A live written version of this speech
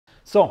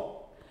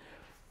So,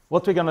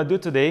 what we're gonna do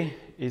today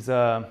is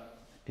a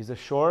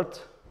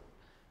short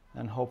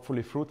and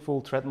hopefully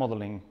fruitful threat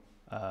modeling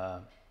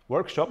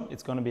workshop.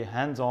 It's gonna be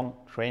hands-on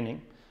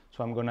training.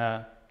 So I'm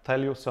gonna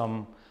tell you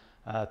some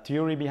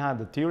theory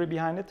behind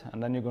it,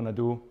 and then you're gonna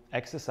do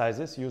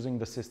exercises using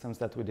the systems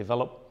that we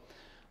develop.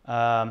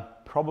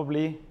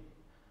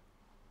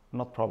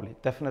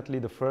 Definitely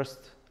the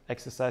first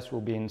exercise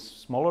will be in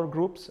smaller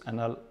groups,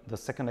 and the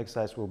second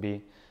exercise will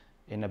be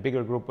in a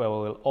bigger group where we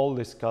will all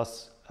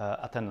discuss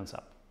attendance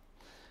app.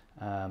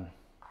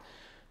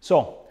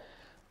 So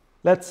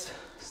let's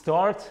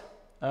start.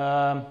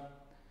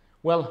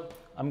 Well,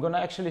 I'm gonna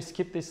actually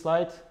skip this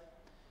slide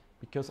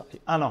because,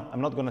 no,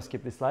 I'm not gonna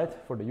skip this slide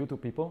for the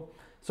YouTube people.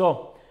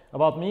 So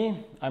about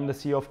me, I'm the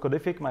CEO of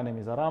Codific. My name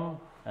is Aram,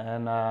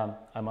 and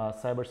I'm a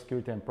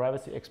cybersecurity and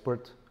privacy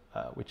expert,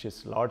 which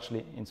is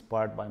largely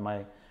inspired by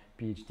my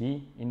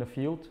PhD in the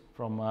field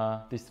from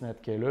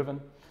District KU Leuven.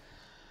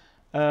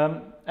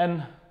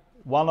 And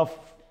one of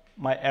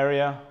my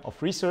area of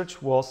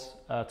research was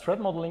threat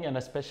modeling, and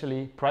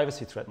especially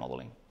privacy threat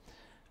modeling.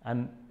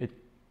 And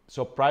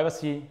so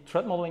privacy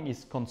threat modeling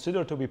is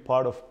considered to be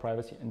part of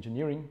privacy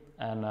engineering,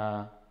 and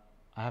I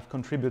have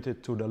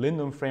contributed to the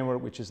Lindum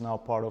framework, which is now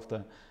part of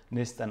the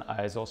NIST and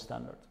ISO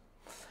standard.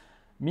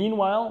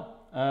 Meanwhile,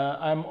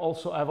 I've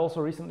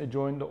also recently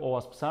joined the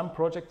OWASP SAM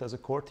project as a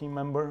core team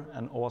member,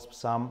 and OWASP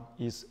SAM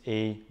is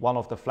one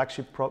of the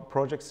flagship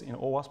projects in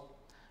OWASP,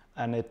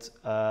 and it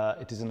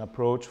is an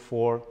approach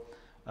for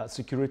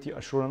security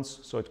assurance.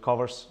 So it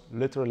covers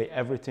literally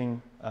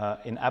everything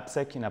in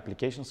AppSec, in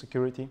application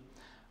security,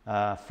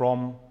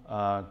 from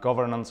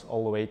governance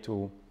all the way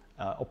to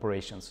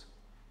operations.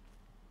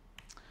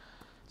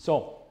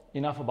 So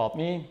enough about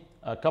me.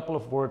 A couple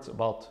of words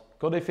about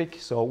Codific.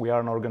 So we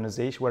are an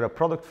organization, we're a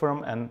product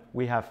firm, and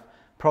we have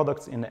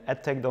products in the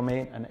EdTech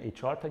domain and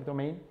HR tech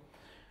domain.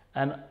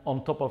 And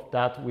on top of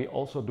that, we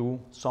also do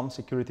some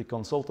security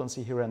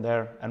consultancy here and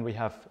there. And we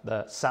have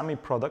the SAMI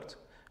product,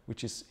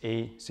 which is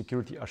a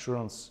security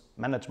assurance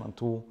management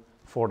tool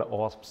for the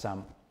OWASP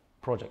SAM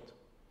project.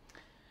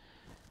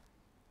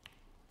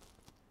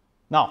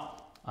 Now,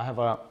 I have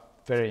a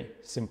very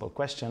simple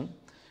question,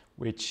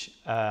 which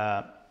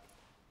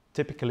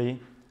typically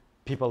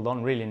people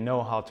don't really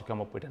know how to come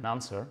up with an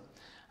answer.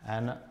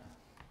 And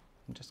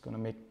I'm just going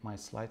to make my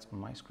slides on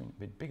my screen a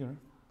bit bigger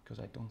because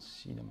I don't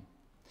see them.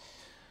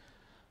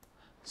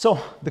 So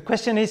the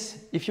question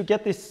is, if you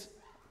get this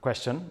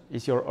question,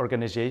 is your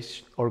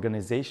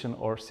organization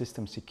or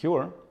system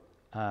secure?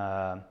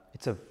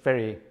 It's a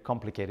very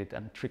complicated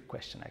and trick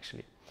question,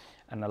 actually.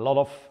 And a lot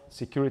of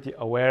security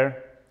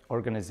aware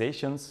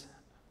organizations,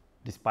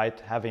 despite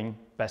having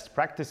best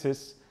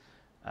practices,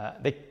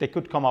 they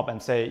could come up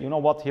and say, you know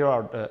what, here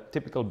are the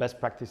typical best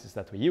practices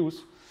that we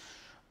use.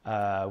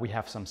 We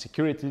have some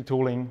security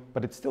tooling,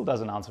 but it still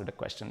doesn't answer the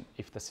question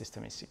if the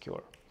system is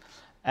secure.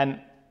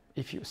 And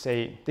if you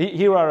say,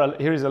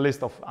 here is a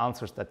list of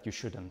answers that you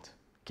shouldn't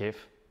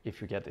give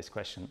if you get this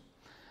question.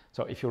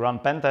 So if you run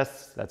pen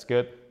tests, that's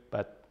good,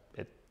 but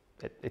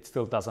it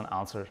still doesn't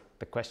answer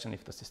the question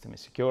if the system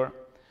is secure.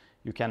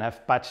 You can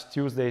have patch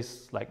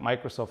Tuesdays like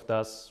Microsoft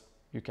does.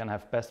 You can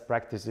have best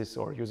practices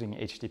or using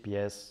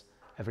HTTPS.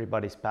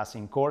 Everybody's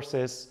passing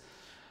courses.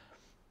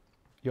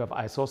 You have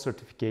ISO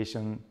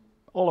certification.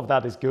 All of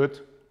that is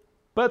good,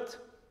 but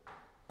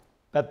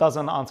that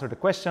doesn't answer the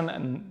question,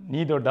 and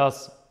neither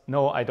does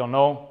no, I don't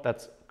know.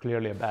 That's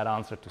clearly a bad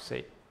answer to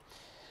say.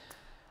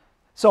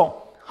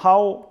 So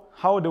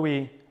how do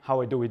we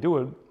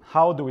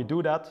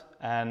do that?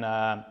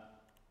 And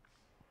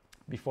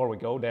before we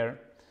go there,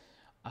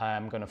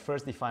 I'm going to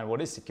first define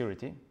what is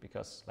security,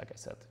 because like I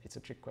said, it's a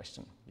trick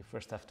question. You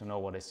first have to know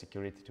what is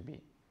security to be,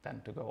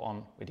 then to go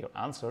on with your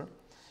answer.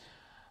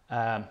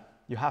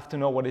 You have to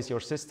know what is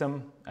your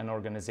system and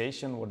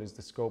organization, what is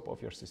the scope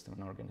of your system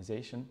and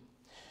organization.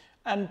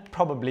 And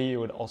probably you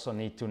would also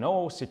need to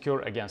know secure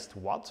against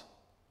what,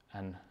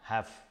 and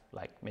have,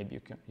 like,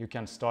 maybe you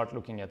can start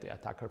looking at the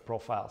attacker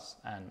profiles,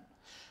 and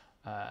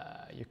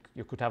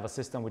you could have a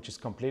system which is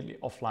completely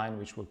offline,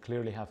 which will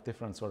clearly have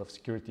different sort of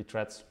security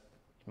threats.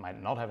 It might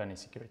not have any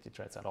security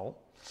threats at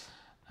all.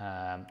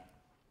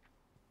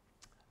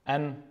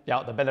 And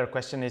yeah, the better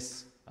question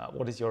is,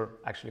 what is your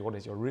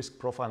risk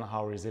profile and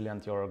how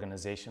resilient your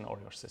organization or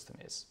your system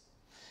is?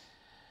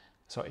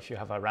 So if you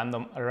have a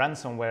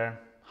ransomware,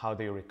 how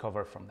do you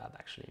recover from that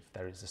actually if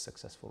there is a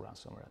successful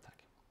ransomware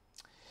attack?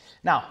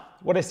 Now,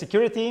 what is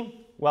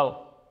security?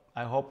 Well,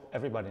 I hope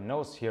everybody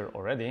knows here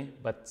already,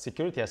 but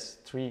security has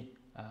three,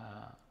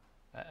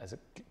 as a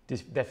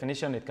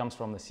definition, it comes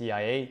from the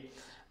CIA,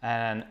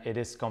 and it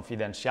is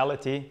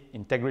confidentiality,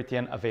 integrity,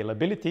 and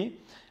availability.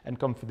 And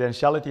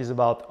confidentiality is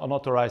about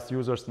unauthorized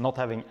users not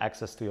having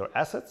access to your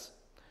assets.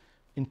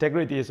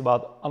 Integrity is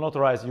about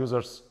unauthorized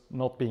users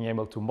not being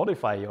able to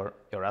modify your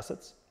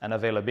assets. And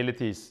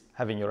availability is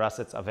having your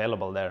assets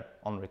available there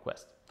on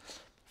request.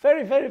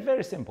 Very, very,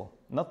 very simple.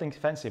 Nothing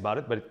fancy about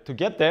it, but to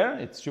get there,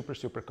 it's super,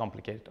 super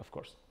complicated, of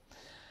course.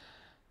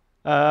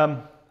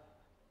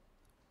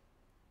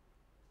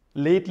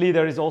 lately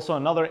there is also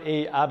another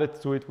A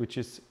added to it, which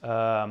is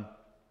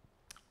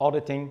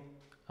auditing,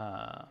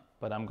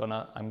 but I'm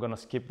gonna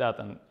skip that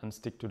and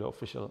stick to the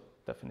official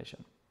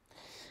definition.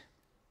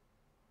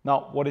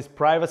 Now, what is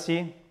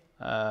privacy?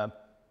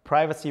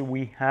 Privacy,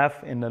 we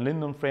have in the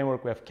Linden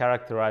framework, we have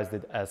characterized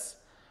it as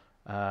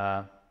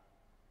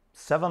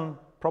 7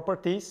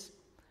 properties,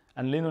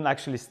 and Linden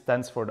actually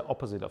stands for the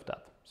opposite of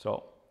that.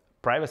 So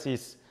privacy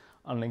is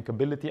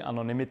unlinkability,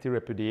 anonymity,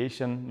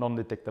 repudiation,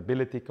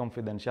 non-detectability,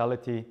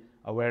 confidentiality,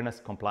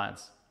 awareness,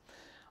 compliance.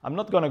 I'm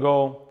not going to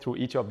go through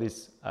each of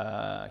these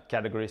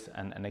categories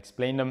and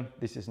explain them.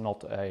 This is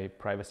not a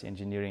privacy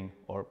engineering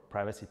or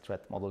privacy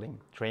threat modeling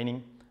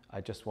training.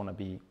 I just want to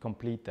be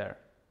complete there.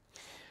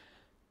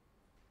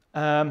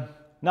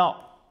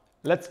 Now,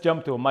 let's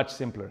jump to a much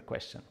simpler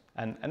question.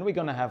 And we're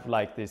going to have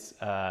like this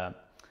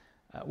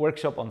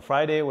workshop on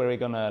Friday where we're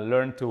going to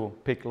learn to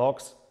pick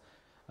locks.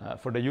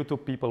 For the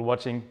YouTube people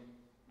watching,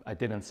 I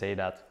didn't say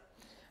that.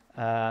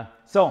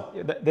 So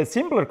the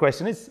simpler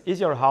question is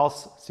your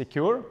house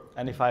secure?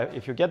 And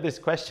if you get this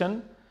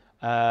question,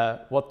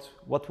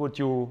 what would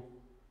you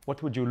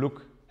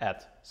look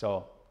at?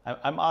 So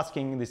I'm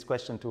asking this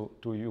question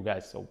to you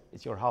guys. So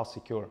is your house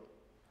secure?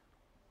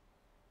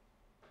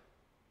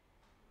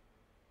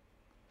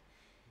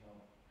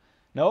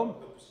 No? The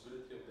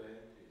possibility of the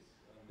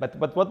entries.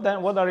 But what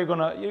then? What are you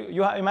gonna?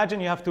 You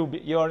imagine you have to be,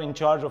 you're in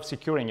charge of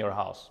securing your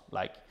house,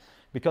 like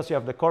because you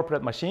have the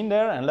corporate machine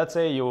there, and let's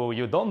say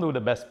you don't do the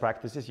best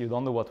practices, you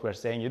don't do what we're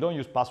saying, you don't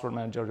use password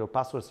manager, your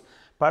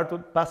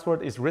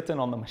password is written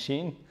on the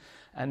machine,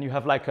 and you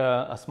have like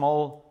a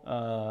small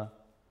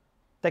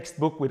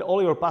textbook with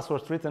all your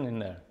passwords written in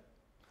there,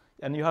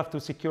 and you have to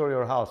secure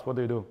your house. What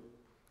do you do?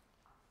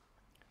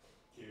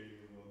 Carry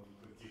your notebook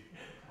with you.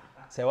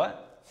 Say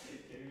what?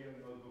 Carry your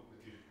notebook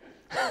with you.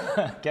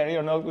 Carry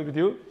your notebook with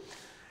you?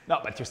 No,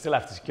 but you still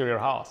have to secure your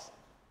house.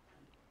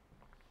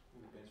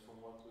 It depends from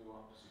what we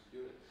want to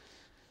secure it.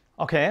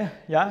 Okay,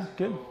 yeah,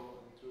 good.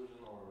 Intrusion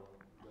or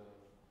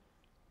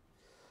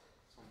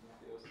something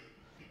else.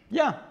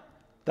 Yeah,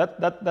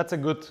 that's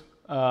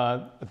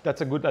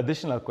a good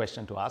additional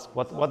question to ask.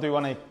 What do you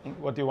want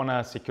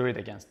to secure it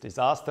against?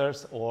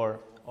 Disasters or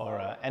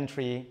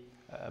entry,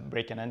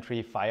 break and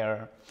entry,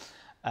 fire,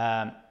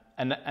 and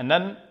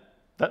then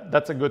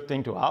that's a good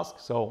thing to ask.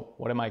 So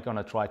what am I going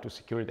to try to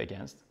secure it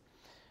against?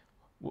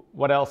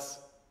 What else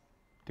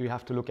do you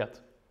have to look at?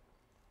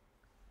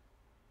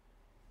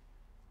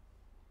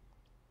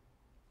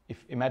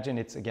 Imagine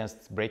it's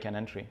against break and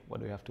entry, what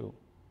do you have to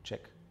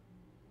check?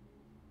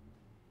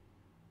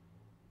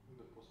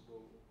 The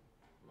possible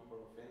number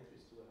of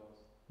entries to the house.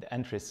 The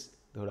entries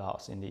to the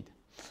house, indeed.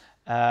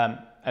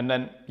 And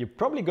then you're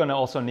probably going to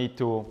also need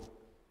to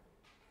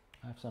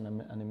have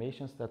some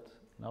animations that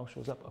now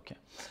shows up. Okay.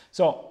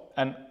 So,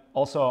 and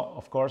also,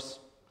 of course,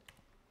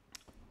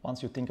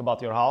 once you think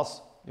about your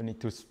house, you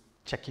need to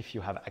check if you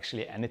have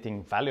actually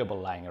anything valuable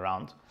lying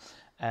around.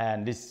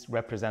 And this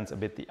represents a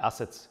bit the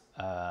assets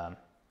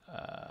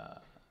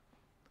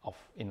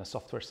in a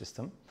software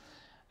system.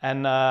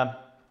 And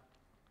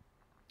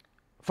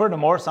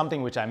furthermore,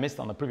 something which I missed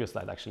on the previous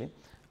slide actually,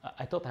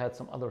 I thought I had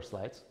some other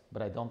slides,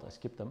 but I don't, I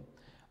skipped them.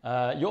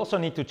 You also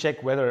need to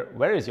check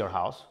where is your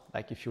house.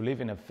 Like if you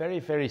live in a very,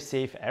 very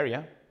safe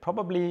area,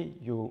 probably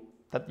you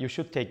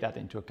should take that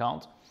into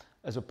account,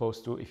 as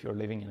opposed to if you're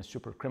living in a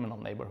super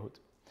criminal neighborhood.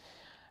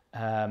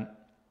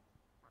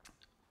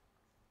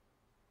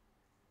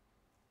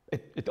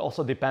 It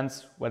also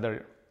depends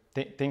whether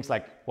things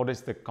like what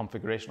is the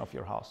configuration of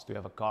your house. Do you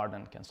have a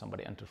garden? Can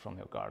somebody enter from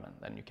your garden?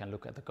 Then you can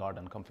look at the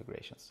garden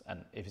configurations.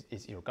 And if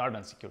is your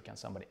garden secure, can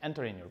somebody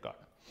enter in your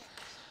garden?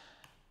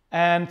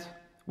 And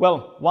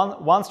well,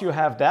 once you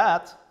have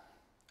that,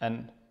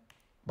 and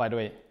by the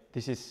way,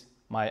 this is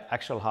my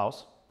actual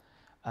house.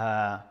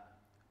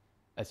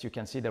 As you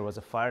can see, there was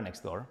a fire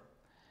next door,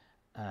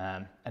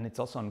 and it's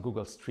also on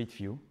Google Street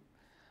View.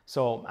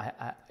 So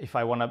if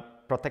I want to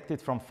protect it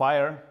from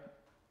fire,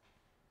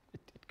 it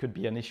could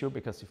be an issue,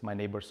 because if my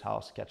neighbor's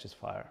house catches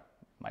fire,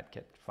 it might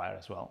catch fire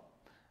as well.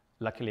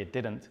 Luckily, it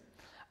didn't.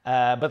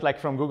 But like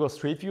from Google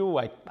Street View,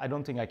 I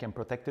don't think I can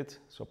protect it.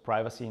 So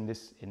privacy in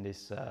this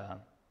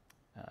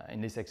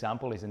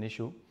example is an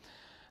issue.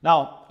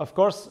 Now, of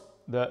course,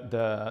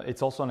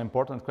 it's also an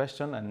important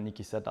question, and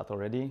Nikki said that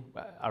already.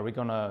 Are we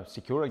going to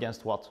secure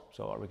against what?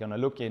 So are we going to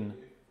look in?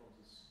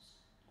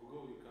 From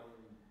Google, you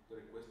can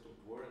request to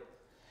blur it.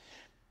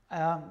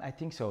 I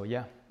think so,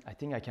 yeah. I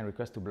think I can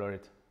request to blur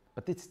it.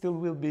 But it still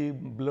will be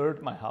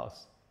blurred, my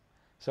house.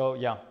 So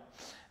yeah.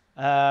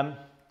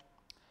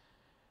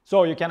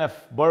 So you can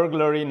have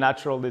burglary,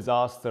 natural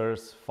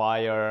disasters,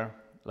 fire,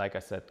 like I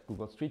said,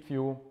 Google Street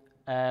View.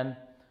 And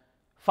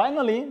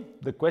finally,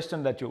 the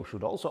question that you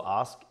should also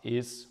ask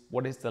is,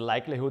 what is the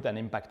likelihood and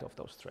impact of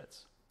those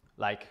threats?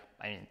 Like,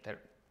 I mean,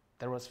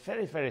 there was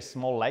very, very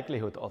small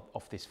likelihood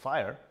of this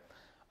fire.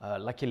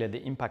 Luckily,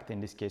 the impact in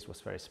this case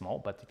was very small,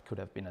 but it could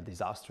have been a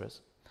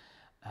disastrous.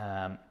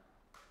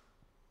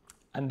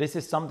 And this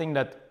is something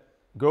that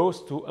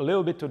goes to a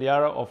little bit to the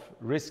area of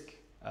risk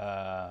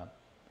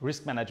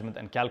risk management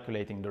and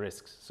calculating the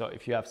risks. So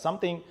if you have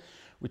something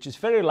which is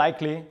very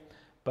likely,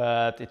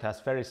 but it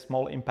has very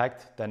small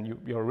impact, then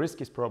your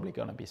risk is probably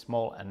going to be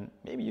small, and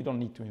maybe you don't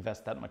need to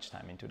invest that much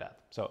time into that.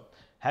 So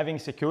having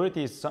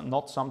security is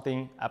not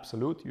something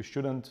absolute. You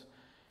shouldn't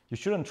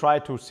try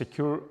to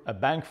secure a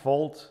bank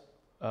vault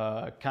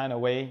kind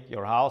of way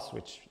your house,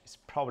 which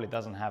probably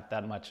doesn't have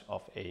that much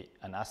of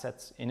an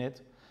assets in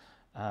it,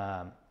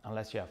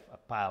 unless you have a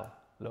pile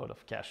load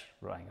of cash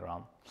running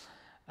around.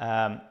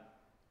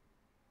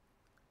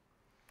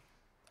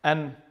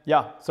 And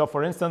yeah, so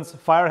for instance,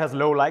 fire has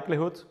low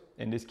likelihood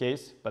in this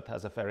case, but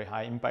has a very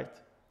high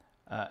impact,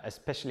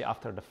 especially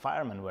after the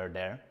firemen were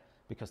there,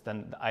 because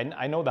then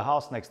I know the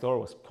house next door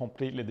was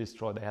completely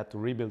destroyed. They had to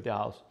rebuild the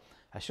house.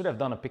 I should have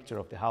done a picture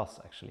of the house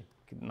actually.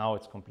 Now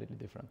it's completely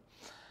different.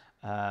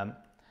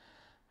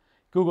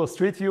 Google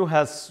Street View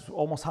has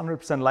almost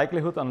 100%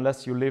 likelihood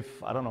unless you live,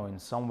 I don't know, in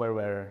somewhere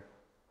where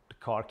the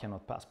car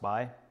cannot pass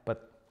by,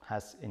 but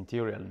has in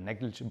theory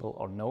negligible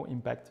or no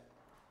impact.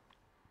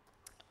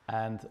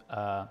 And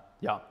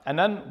yeah, and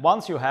then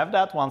once you have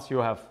that, once you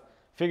have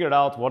figured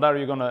out what are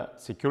you going to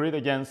secure it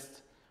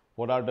against,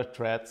 what are the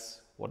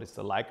threats, what is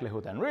the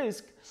likelihood and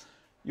risk,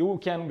 you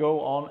can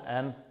go on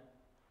and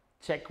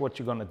check what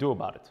you're going to do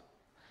about it.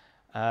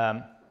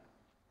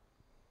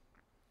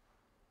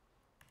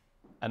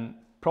 And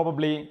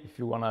probably if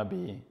you want to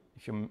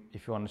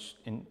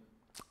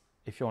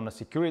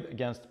secure it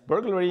against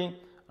burglary,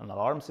 an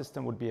alarm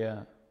system would be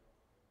a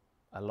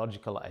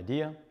logical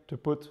idea to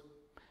put.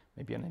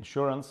 Maybe an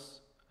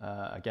insurance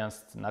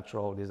against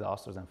natural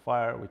disasters and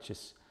fire, which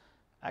is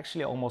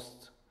actually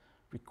almost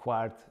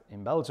required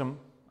in Belgium.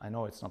 I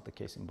know it's not the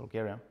case in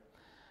Bulgaria.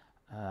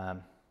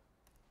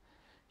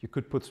 You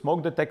could put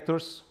smoke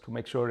detectors to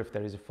make sure if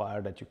there is a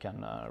fire that you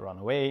can run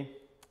away,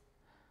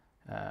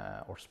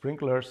 or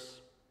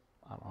sprinklers.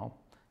 I don't know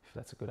if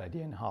that's a good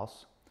idea in a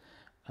house.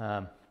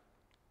 And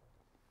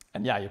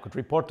yeah, you could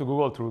report to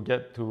Google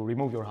to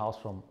remove your house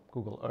from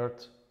Google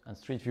Earth and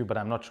Street View, but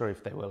I'm not sure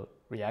if they will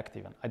react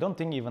even. I don't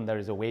think even there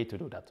is a way to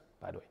do that,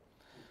 by the way.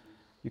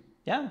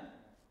 Yeah?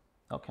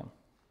 Okay.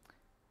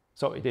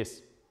 So it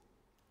is.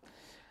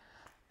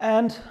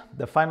 And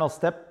the final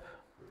step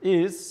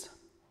is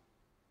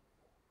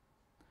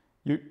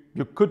you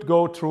could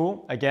go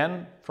through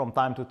again from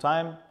time to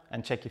time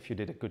and check if you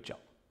did a good job.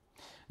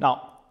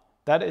 Now,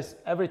 that is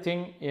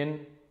everything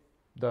in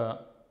the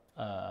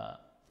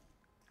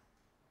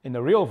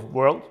real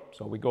world.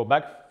 So we go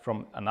back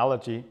from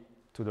analogy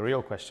to the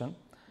real question.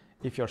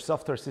 If your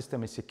software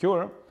system is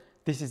secure,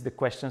 this is the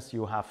questions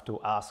you have to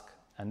ask.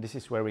 And this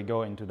is where we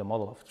go into the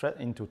model of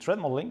threat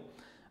modeling.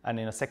 And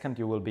in a second,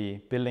 you will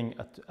be doing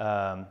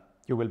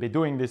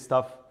this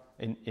stuff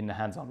in a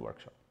hands-on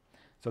workshop.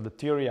 So the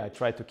theory, I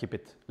try to keep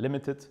it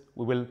limited.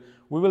 We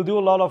will do a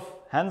lot of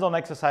hands-on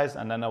exercise,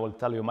 and then I will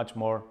tell you much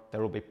more.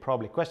 There will be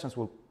probably questions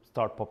will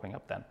start popping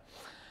up then.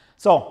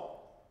 So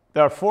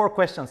there are 4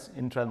 questions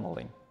in threat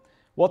modeling.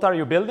 What are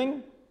you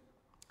building?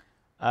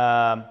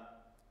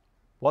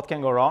 What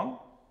can go wrong?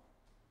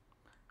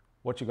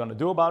 What you're going to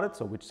do about it?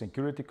 So which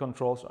security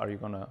controls are you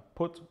going to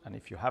put? And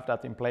if you have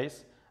that in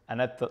place.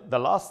 And at the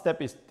last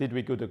step is, did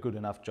we do a good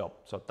enough job?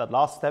 So that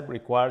last step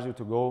requires you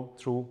to go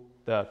through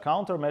the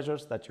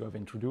countermeasures that you have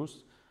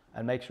introduced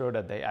and make sure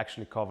that they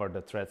actually cover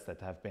the threats that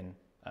have been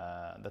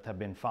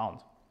found.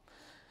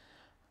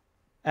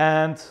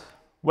 And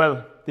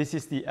well, this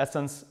is the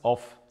essence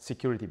of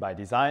security by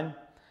design.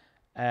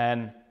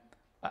 And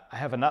I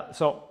have another.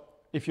 So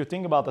if you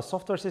think about the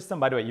software system,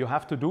 by the way, you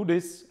have to do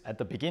this at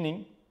the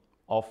beginning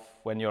of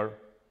when you're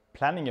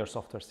planning your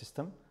software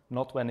system,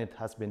 not when it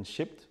has been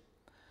shipped,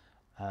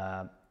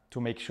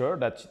 to make sure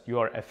that you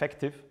are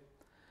effective.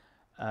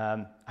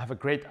 I have a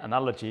great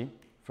analogy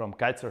from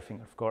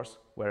kitesurfing, of course.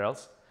 Where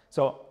else?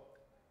 So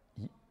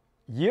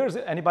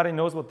anybody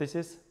knows what this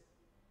is?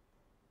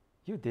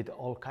 You did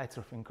all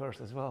kitesurfing course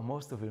as well,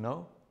 most of you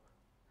know.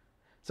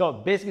 So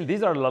basically,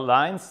 these are the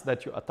lines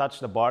that you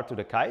attach the bar to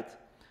the kite.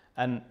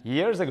 And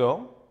years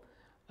ago,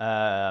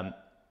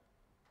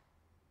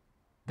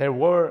 there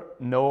were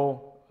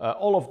no,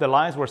 all of the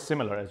lines were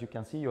similar. As you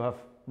can see, you have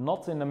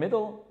knots in the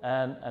middle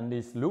and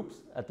these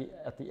loops at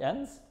the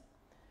ends.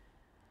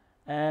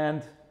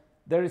 And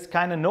there is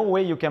kind of no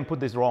way you can put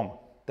this wrong.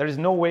 There is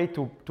no way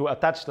to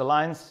attach the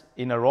lines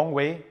in a wrong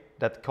way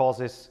that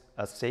causes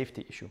a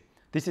safety issue.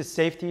 This is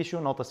safety issue,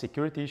 not a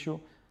security issue.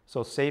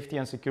 So safety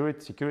and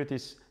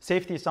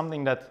safety is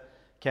something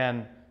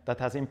that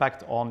has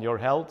impact on your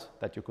health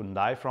that you couldn't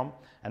die from.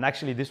 And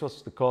actually, this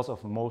was the cause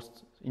of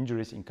most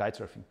injuries in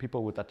kitesurfing.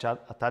 People would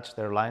attach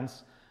their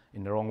lines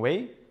in the wrong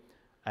way.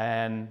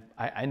 And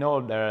I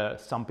know there are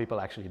some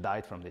people actually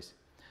died from this.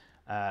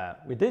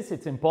 With this,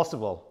 it's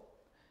impossible.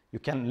 You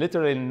can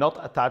literally not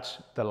attach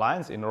the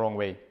lines in the wrong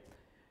way.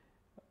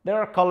 There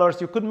are colors.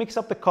 You could mix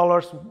up the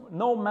colors.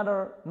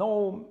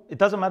 It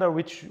doesn't matter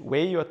which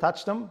way you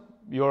attach them.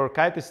 Your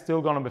kite is still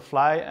going to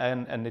fly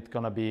and it's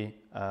going to be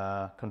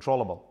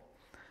controllable.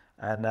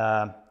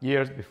 And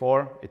years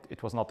before,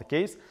 it was not the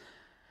case.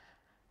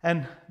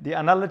 And the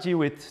analogy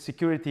with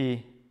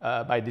security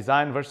by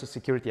design versus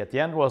security at the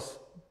end was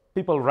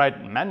people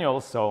write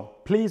manuals, so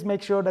please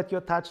make sure that you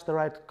attach the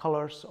right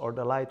colors or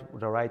the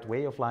right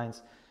way of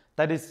lines.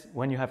 That is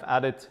when you have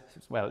added,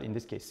 well, in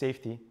this case,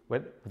 safety.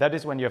 That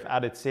is when you have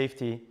added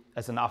safety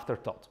as an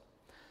afterthought.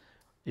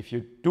 If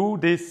you do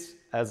this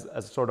as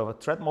sort of a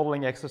threat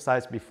modeling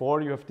exercise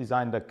before you have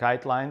designed the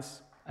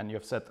guidelines and you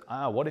have said,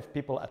 what if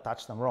people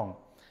attach them wrong?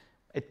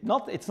 It's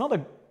not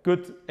a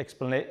good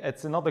explanation.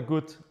 It's not a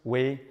good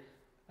way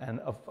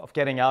of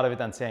getting out of it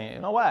and saying, you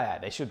know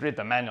what, they should read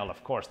the manual,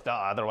 of course,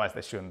 otherwise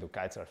they shouldn't do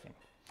kitesurfing.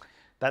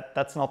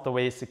 That's not the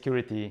way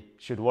security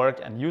should work,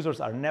 and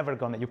users are never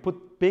gonna, you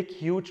put big,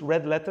 huge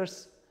red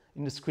letters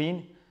in the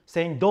screen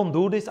saying, don't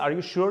do this, are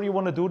you sure you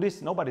wanna do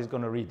this? Nobody's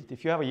gonna read it.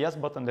 If you have a yes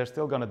button, they're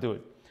still gonna do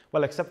it.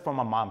 Well, except for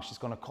my mom, she's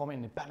gonna come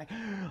in panic.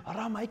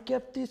 Aram, I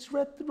kept these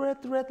red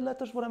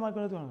letters, what am I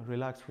gonna do?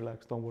 Relax,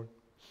 don't worry.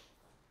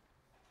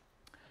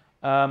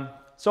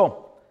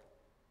 So,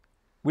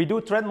 we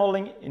do threat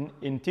modeling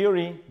in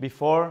theory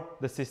before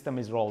the system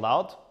is rolled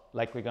out,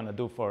 like we're gonna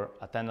do for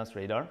attendance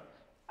radar.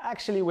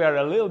 Actually, we are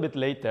a little bit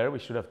late there. We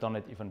should have done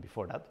it even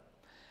before that.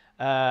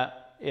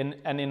 In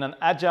an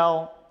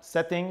agile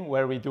setting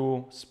where we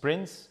do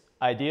sprints,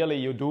 ideally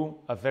you do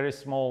a very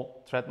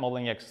small threat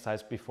modeling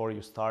exercise before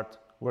you start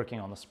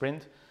working on a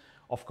sprint.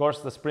 Of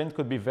course, the sprint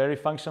could be very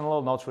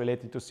functional, not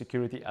related to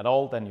security at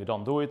all, then you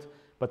don't do it.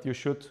 But you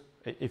should,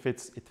 if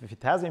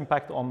it has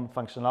impact on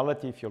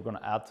functionality, if you're going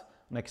to add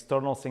an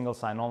external single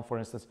sign-on, for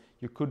instance,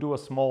 you could do a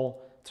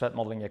small threat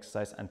modeling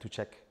exercise and to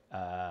check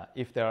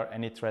if there are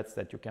any threats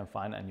that you can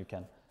find, and you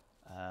can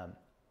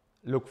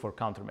look for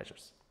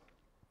countermeasures.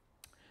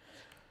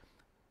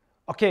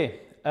 Okay,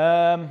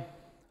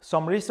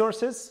 some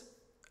resources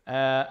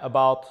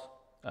about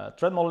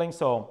threat modeling.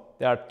 So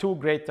there are 2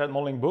 great threat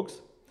modeling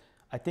books.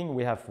 I think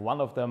we have one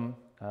of them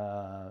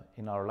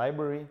in our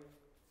library,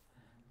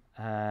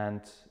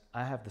 and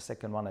I have the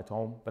second one at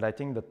home, but I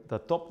think that the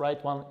top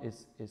right one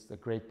is the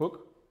great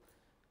book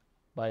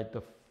by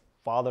the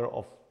father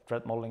of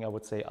threat modeling, I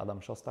would say,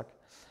 Adam Shostak.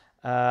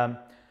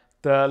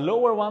 The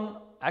lower one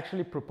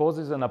actually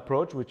proposes an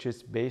approach which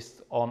is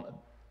based on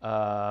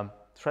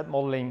threat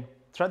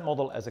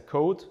model as a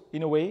code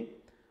in a way.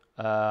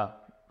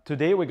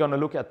 Today we're going to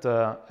look at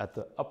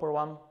the upper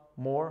one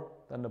more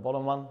than the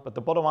bottom one, but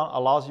the bottom one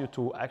allows you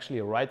to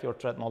actually write your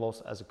threat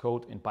models as a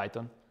code in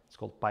Python. It's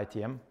called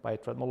PyTM, by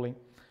threat modeling.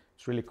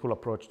 It's a really cool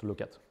approach to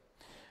look at.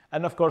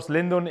 And of course,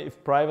 Lindun,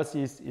 if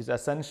privacy is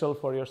essential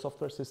for your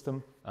software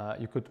system,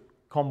 you could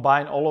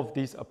combine all of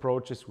these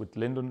approaches with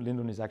Lindun.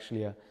 Lindun is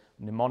actually a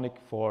mnemonic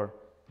for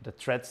the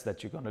threats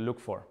that you're going to look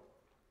for.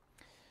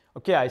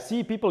 Okay, I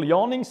see people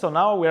yawning, so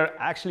now we're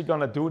actually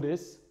going to do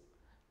this.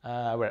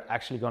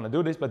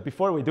 But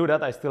before we do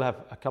that, I still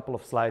have a couple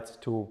of slides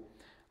to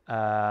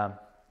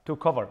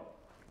cover.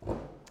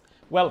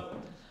 Well,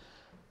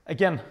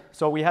 again,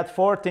 so we had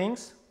 4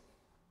 things,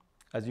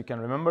 as you can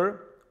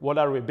remember. What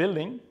are we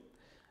building?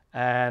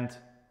 And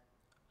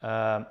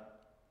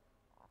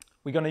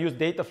we're going to use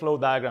data flow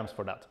diagrams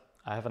for that.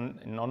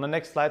 On the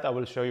next slide, I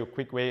will show you a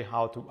quick way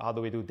how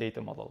do we do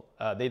data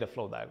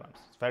flow diagrams.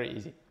 It's very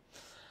easy.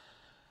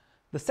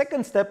 The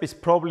second step is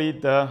probably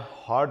the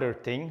harder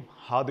thing.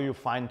 How do you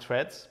find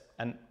threats?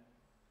 And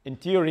in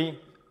theory,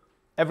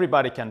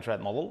 everybody can threat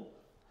model.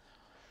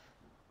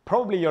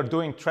 Probably you're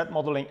doing threat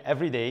modeling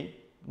every day,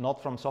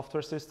 not from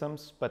software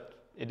systems,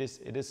 but it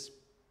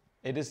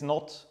is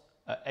not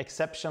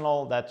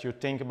exceptional that you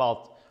think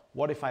about,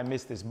 what if I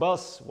miss this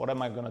bus? What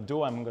am I going to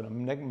do? I'm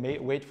going to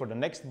wait for the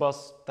next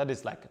bus. That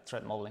is like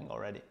threat modeling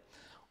already.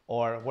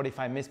 Or what if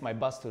I miss my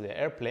bus to the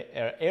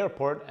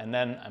airport and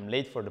then I'm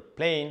late for the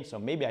plane, so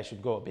maybe I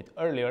should go a bit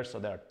earlier, so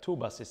there are 2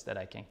 buses that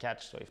I can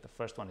catch. So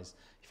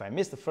if I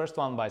miss the first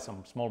one by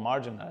some small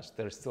margin,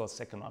 there's still a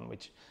second one,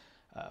 which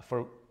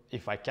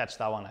if I catch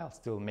that one, I'll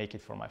still make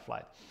it for my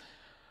flight.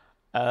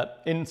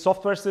 In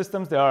software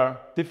systems, there are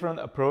different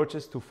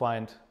approaches to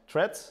find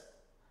threats.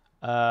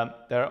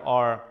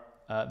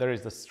 There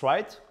is the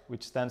STRIDE,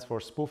 which stands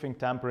for spoofing,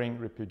 tampering,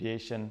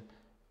 repudiation,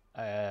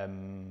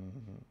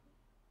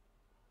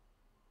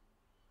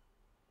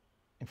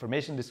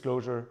 information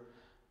disclosure,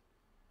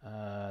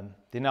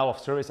 denial of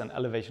service, and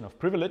elevation of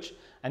privilege.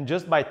 And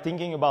just by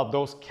thinking about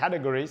those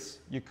categories,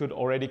 you could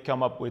already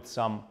come up with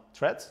some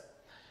threats.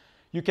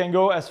 You can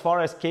go as far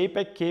as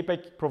KPEG.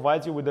 KPEG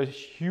provides you with a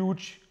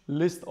huge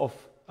list of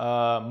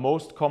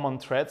most common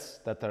threats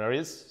that there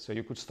is. So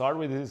you could start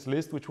with this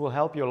list, which will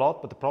help you a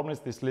lot. But the problem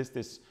is this list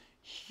is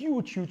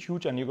huge,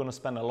 and you're going to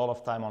spend a lot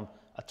of time on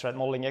a threat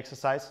modeling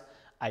exercise.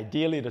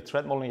 Ideally, the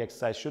threat modeling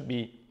exercise should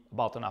be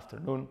about an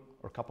afternoon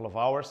or a couple of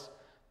hours.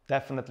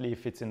 Definitely,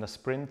 if it's in the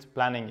sprint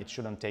planning, it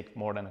shouldn't take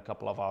more than a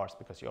couple of hours,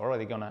 because you're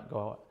already going to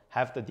go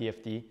have the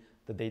DFD,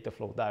 the data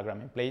flow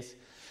diagram, in place.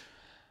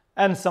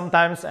 And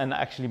sometimes, and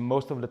actually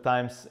most of the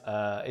times,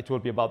 it will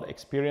be about the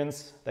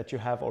experience that you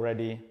have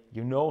already.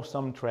 You know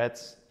some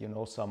threats, you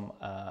know some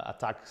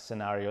attack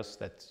scenarios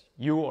that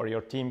you or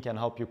your team can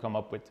help you come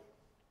up with.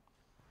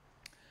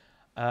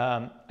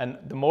 And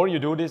the more you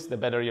do this, the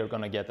better you're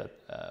going to get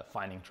at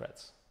finding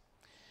threats.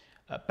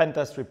 pen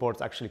test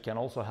reports actually can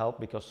also help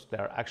because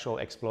there are actual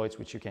exploits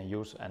which you can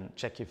use and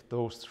check if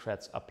those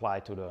threats apply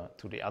to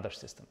the other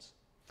systems.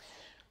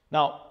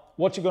 Now,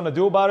 what you're going to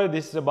do about it,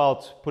 this is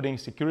about putting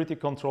security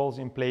controls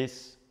in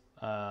place.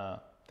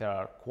 There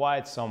are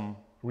quite some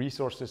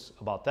resources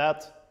about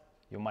that.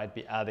 You might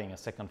be adding a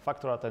second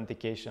factor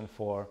authentication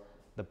for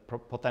the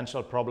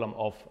potential problem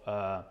of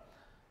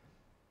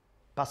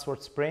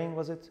password spraying,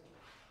 was it,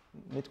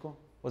 Mitko?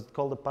 Was it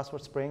called the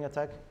password spraying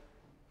attack?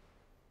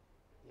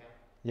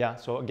 Yeah,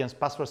 so against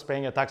password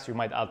spraying attacks, you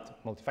might add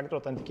multi-factor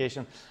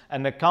authentication.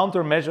 And the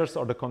countermeasures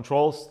or the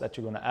controls that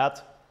you're going to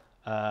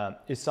add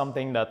is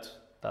something that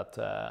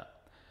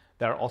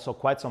there are also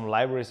quite some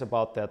libraries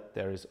about that.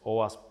 There is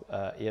OWASP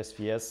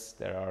ESVS.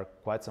 There are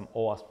quite some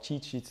OWASP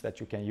cheat sheets that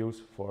you can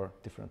use for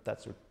different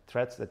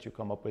threats that you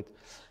come up with.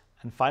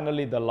 And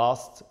finally, the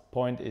last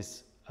point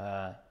is,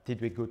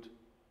 did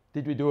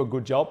we do a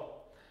good job?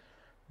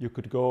 You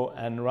could go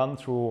and run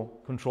through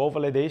control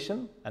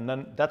validation, and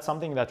then that's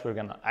something that we're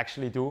going to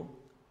actually do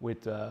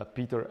with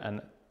Peter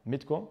and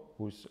Mitko,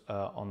 who's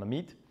on the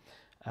meet.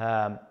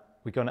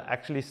 We're going to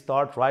actually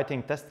start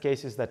writing test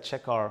cases that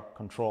check our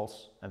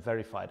controls and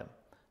verify them.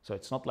 So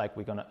it's not like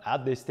we're going to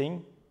add this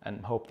thing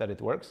and hope that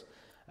it works.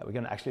 We're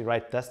going to actually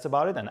write tests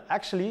about it, and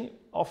actually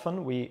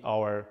often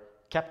our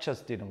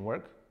CAPTCHAs didn't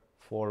work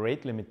for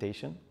rate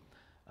limitation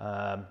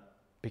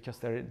because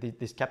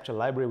this CAPTCHA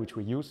library which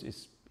we use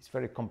is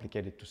very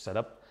complicated to set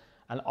up,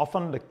 and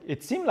often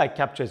it seems like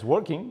CAPTCHA is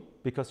working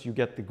because you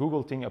get the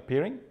Google thing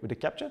appearing with the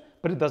CAPTCHA,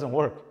 but it doesn't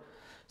work.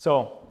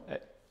 So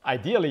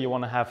ideally you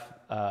want to have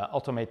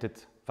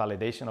automated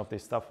validation of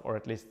this stuff, or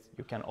at least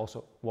you can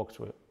also walk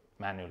through it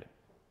manually.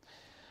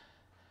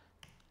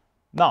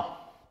 Now,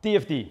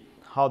 TFD,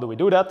 how do we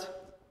do that?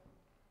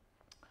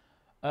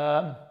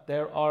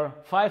 There are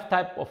 5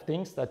 types of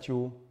things that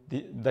you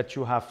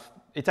have.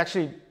 It's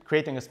actually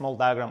creating a small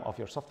diagram of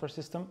your software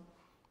system.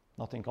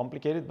 Nothing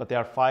complicated, but there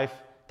are 5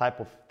 types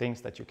of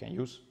things that you can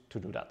use to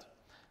do that.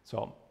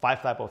 So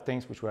 5 types of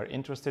things which we're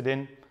interested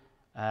in,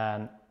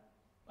 and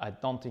I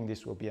don't think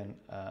this will be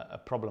a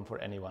problem for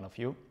any one of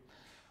you.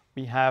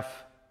 We have,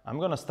 I'm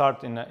going to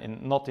start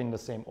not in the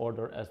same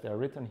order as they're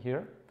written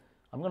here.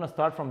 I'm going to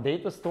start from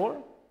data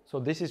store. So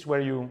this is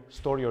where you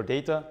store your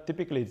data.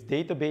 Typically it's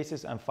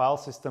databases and file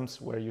systems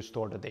where you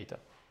store the data.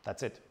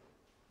 That's it,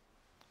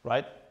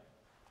 right?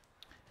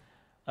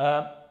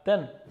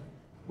 Then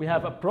we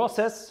have a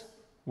process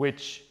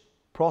which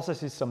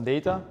processes some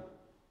data.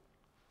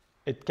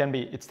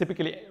 It's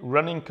typically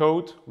running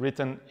code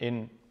written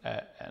in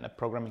a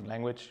programming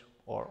language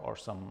or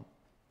some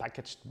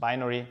packaged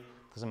binary.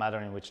 Doesn't matter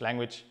in which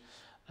language.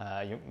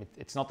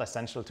 It's not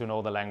essential to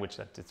know the language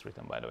that it's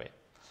written, by the way.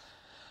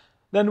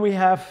 Then we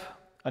have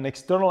an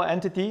external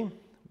entity,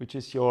 which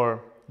is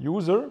your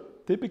user,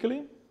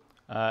 typically.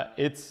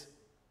 It's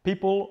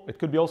people, it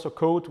could be also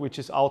code which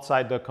is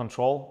outside the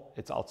control.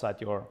 It's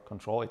outside your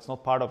control. It's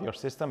not part of your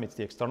system. It's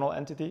the external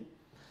entity.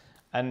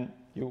 And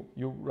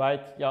you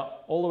write,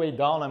 all the way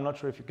down. I'm not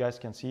sure if you guys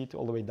can see it.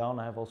 All the way down,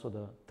 I have also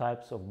the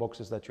types of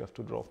boxes that you have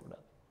to draw for that.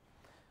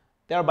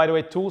 There are, by the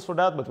way, tools for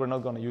that, but we're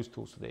not going to use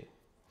tools today.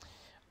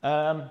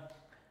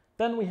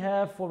 Then we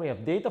have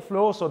data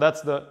flow. So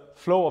that's the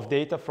flow of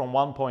data from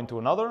one point to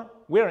another.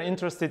 We're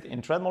interested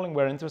in threat modeling.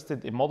 We're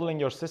interested in modeling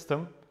your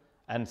system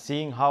and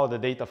seeing how the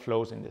data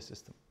flows in the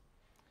system.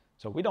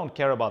 So we don't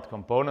care about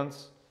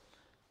components.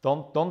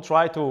 Don't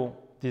try to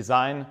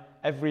design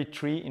every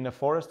tree in the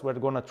forest. We're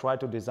going to try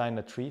to design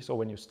a tree. So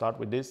when you start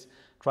with this,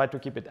 try to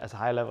keep it as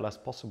high level as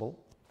possible.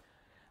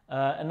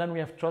 And then we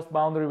have trust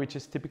boundary, which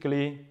is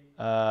typically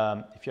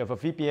if you have a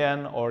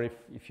VPN or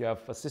if you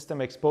have a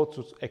system exposed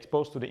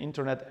to the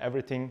internet,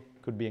 everything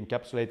could be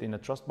encapsulated in a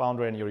trust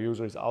boundary and your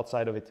user is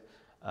outside of it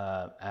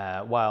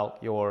while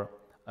your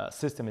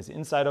system is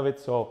inside of it.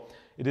 So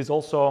it is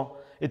also,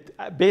 it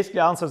basically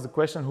answers the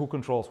question who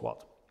controls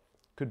what.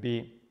 Could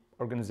be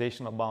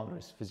organizational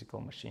boundaries,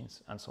 physical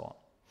machines, and so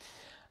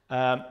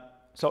on.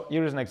 So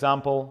here is an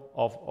example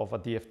of a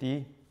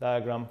DFD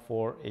diagram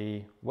for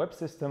a web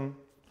system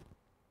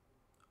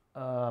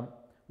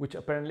which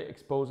apparently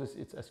exposes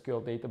its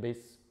SQL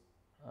database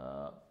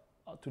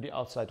to the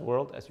outside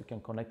world, as you can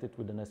connect it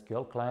with an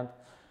SQL client.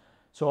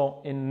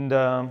 So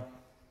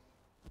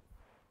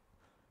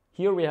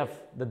here we have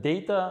the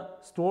data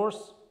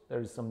stores. There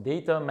is some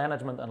data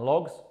management and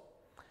logs.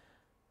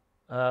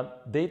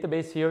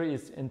 Database here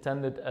is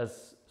intended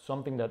as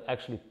something that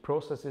actually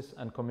processes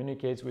and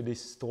communicates with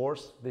these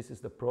stores. This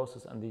is the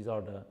process and these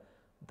are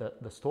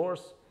the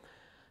stores.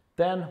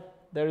 Then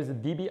there is a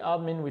DB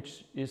admin,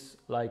 which is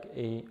like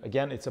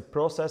again, it's a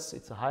process,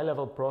 it's a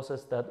high-level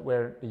process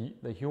where the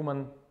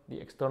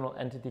external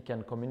entity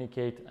can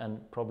communicate and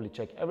probably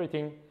check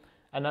everything.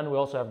 And then we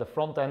also have the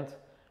front end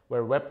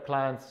where web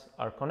clients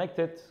are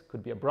connected,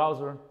 could be a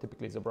browser,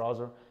 typically it's a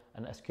browser,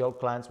 and SQL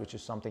clients, which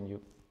is something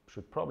you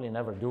should probably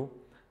never do.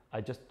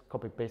 I just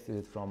copy-pasted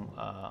it from,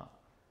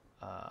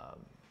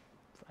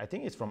 I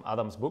think it's from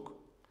Adam's book.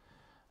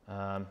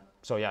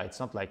 So yeah, it's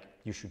not like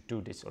you should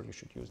do this or you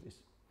should use this.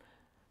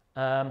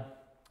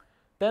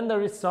 Then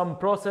there is some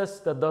process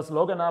that does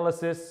log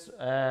analysis,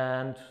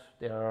 and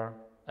there are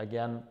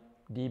again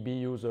DB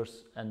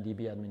users and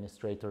DB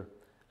administrator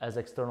as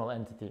external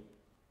entity.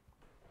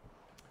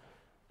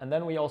 And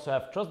then we also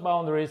have trust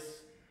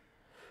boundaries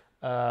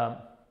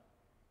around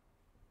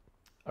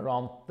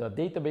the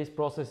database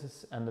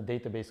processes and the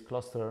database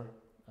cluster,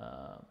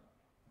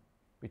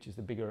 which is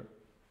the bigger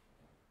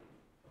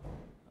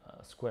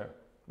square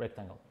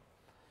rectangle.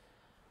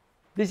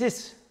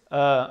 This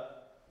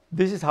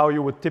is how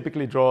you would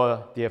typically draw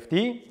a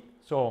DFT.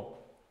 So,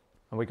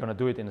 and we're going to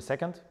do it in a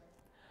second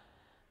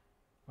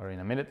or in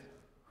a minute.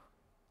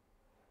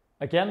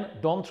 Again,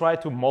 don't try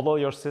to model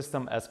your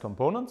system as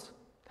components.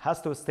 It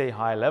has to stay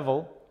high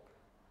level,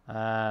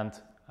 and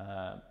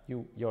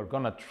you're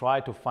going to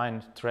try to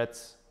find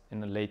threads in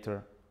the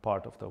later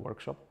part of the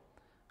workshop.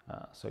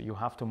 So you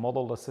have to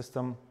model the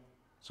system,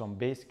 some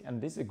basic,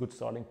 and this is a good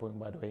starting point,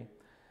 by the way.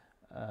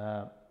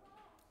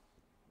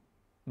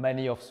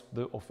 Many of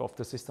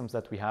the systems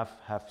that we have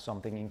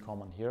something in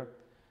common here.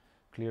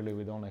 Clearly,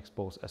 we don't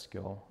expose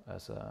SQL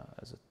as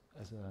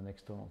an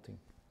external thing.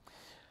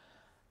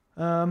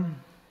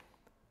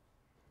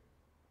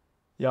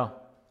 Yeah,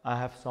 I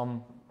have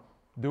some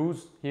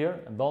do's here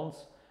and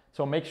don'ts.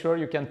 So make sure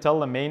you can tell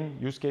the main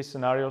use case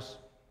scenarios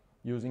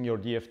using your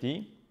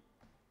DFT.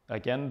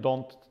 Again,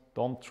 don't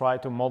try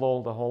to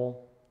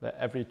model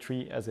every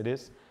tree as it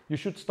is. You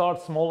should start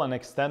small and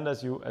extend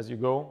as you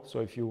go.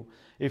 So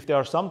if there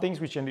are some things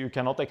which you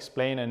cannot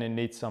explain and it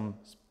needs some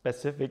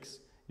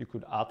specifics, you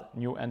could add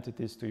new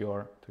entities to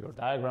your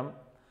diagram.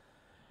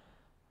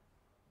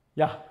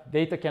 Yeah,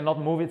 data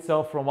cannot move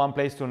itself from one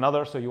place to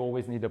another, so you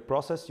always need a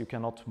process. You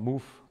cannot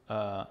move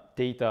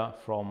data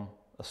from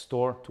a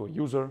store to a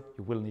user.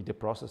 You will need a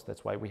process.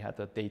 That's why we had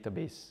a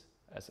database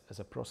as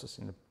a process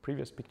in the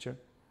previous picture.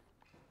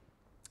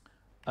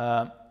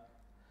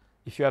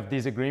 If you have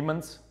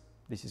disagreements,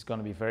 this is going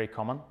to be very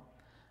common,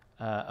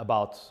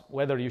 about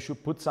whether you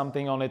should put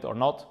something on it or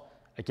not.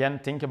 Again,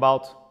 think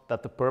about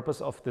that the purpose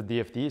of the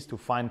DFT is to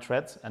find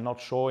threads and not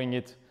showing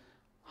it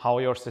how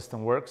your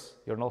system works.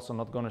 You're also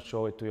not going to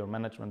show it to your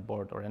management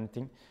board or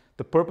anything.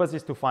 The purpose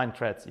is to find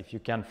threads. If you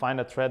can find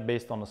a thread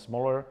based on a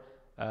smaller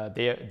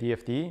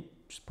DFT,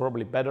 it's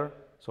probably better,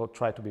 so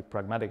try to be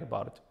pragmatic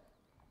about it.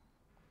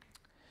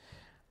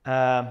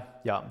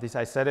 Yeah, this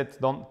I said it,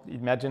 don't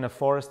imagine a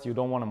forest. You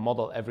don't want to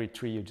model every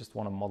tree, you just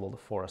want to model the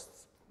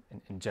forests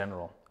in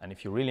general. And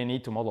if you really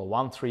need to model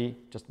one tree,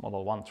 just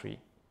model one tree.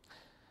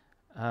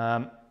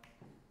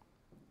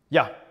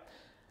 Yeah,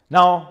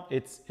 now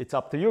it's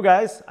up to you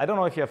guys. I don't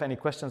know if you have any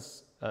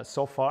questions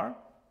so far.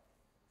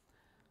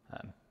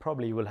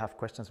 Probably you will have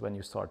questions when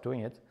you start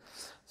doing it.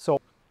 So,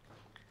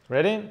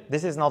 ready?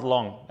 This is not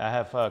long. I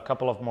have a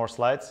couple of more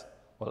slides,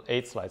 well,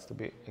 8 slides to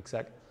be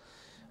exact.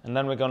 And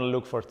then we're going to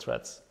look for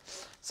threads.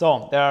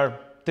 So there are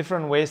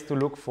different ways to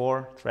look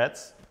for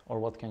threads or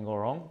what can go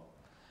wrong.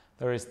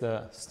 There is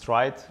the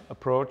stride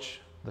approach,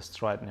 the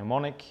stride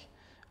mnemonic.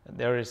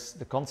 There is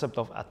the concept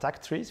of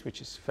attack trees,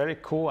 which is very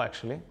cool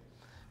actually.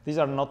 These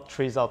are not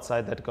trees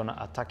outside that are going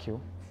to attack you.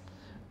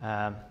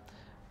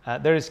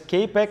 There is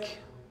KPEC,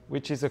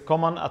 which is a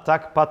common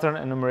attack pattern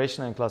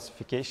enumeration and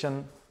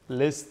classification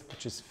list,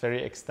 which is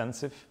very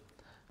extensive.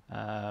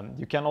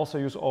 You can also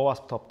use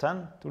OWASP top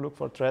 10 to look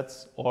for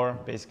threads, or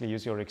basically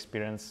use your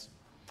experience.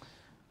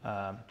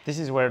 This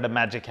is where the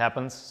magic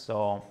happens.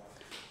 So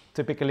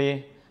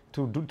typically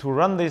to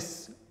run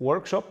this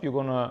workshop, you're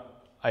gonna,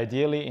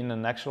 ideally in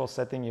an actual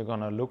setting, you're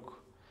gonna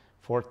look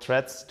for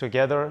threads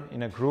together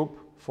in a group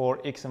for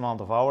X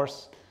amount of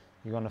hours.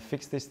 You're gonna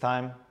fix this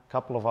time,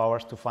 couple of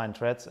hours to find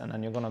threads, and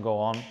then you're gonna go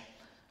on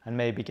and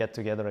maybe get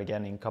together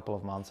again in a couple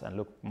of months and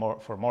look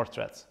for more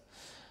threads.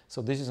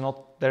 So this is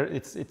not there.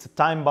 It's a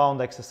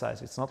time-bound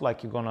exercise. It's not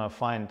like you're gonna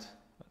find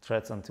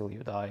threads until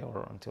you die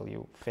or until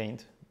you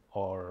faint.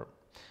 Or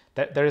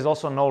there is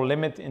also no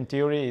limit in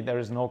theory. There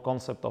is no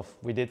concept of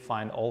we did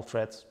find all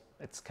threads.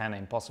 It's kind of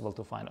impossible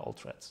to find all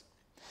threads.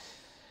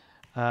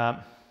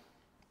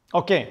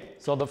 Okay,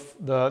 so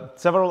the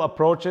several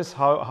approaches.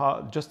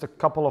 How just a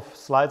couple of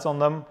slides on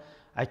them.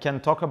 I can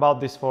talk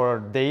about this for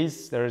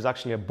days. There is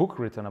actually a book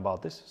written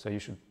about this, so you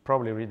should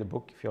probably read the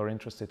book if you're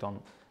interested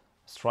on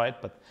Stride.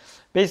 But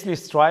basically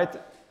Stride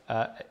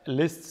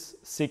lists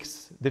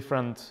 6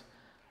 different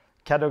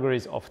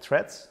categories of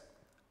threads,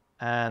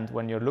 and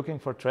when you're looking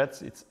for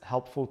threads, it's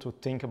helpful to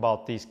think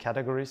about these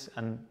categories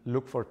and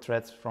look for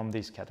threads from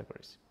these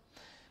categories.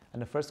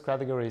 And the first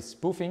category is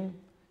spoofing.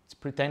 It's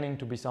pretending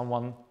to be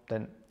someone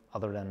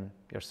other than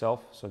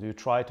yourself. So you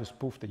try to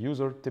spoof the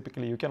user.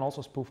 Typically you can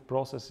also spoof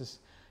processes,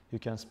 you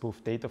can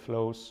spoof data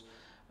flows.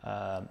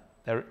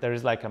 There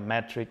is like a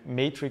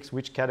matrix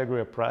which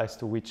category applies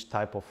to which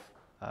type of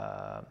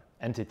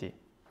entity.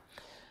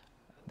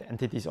 The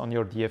entities on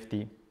your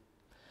DFT.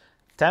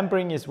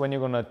 Tampering is when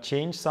you're going to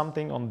change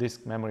something on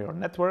disk, memory, or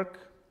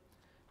network.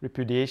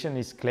 Repudiation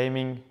is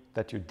claiming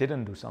that you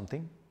didn't do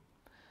something.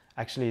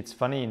 Actually, it's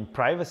funny, in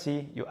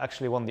privacy, you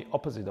actually want the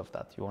opposite of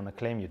that. You want to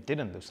claim you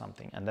didn't do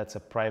something, and that's a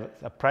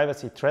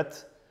privacy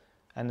threat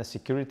and a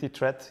security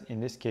threat, in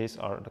this case,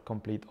 are the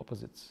complete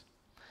opposites.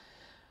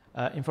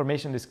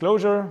 Information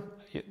disclosure,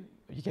 you're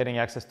getting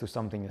access to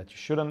something that you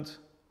shouldn't.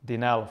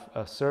 Denial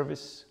of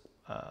service,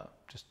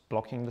 just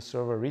blocking the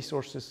server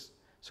resources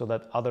so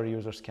that other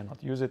users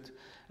cannot use it.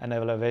 And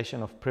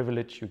elevation of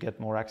privilege, you get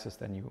more access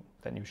than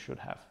you should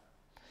have.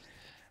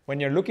 When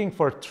you're looking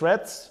for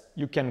threats,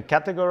 you can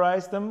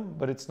categorize them,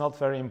 but it's not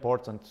very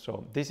important.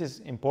 So this is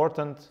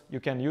important. You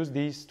can use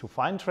these to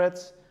find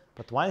threats,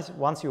 but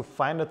once you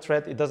find a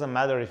threat, it doesn't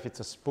matter if it's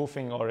a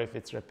spoofing or if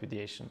it's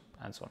repudiation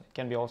and so on.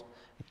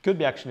 It could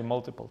be actually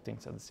multiple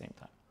things at the same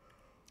time.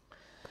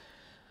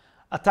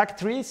 Attack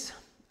trees.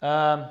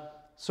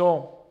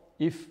 So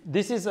if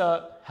this is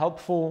a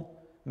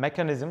helpful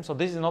mechanism, so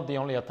this is not the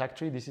only attack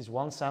tree, this is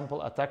one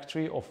sample attack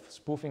tree of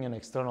spoofing an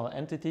external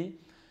entity.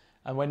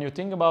 And when you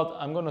think about,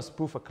 I'm going to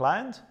spoof a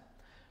client,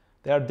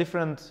 there are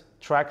different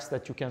tracks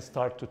that you can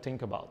start to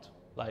think about.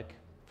 Like,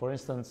 for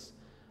instance,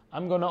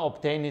 I'm going to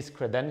obtain his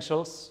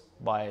credentials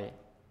by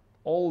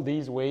all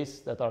these ways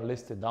that are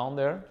listed down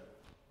there.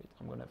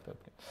 I'm going to have to,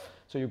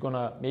 so you're going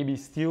to maybe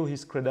steal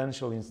his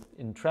credential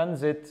in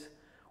transit,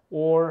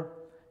 or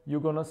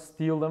you're going to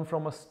steal them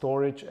from a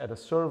storage at a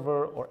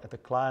server or at a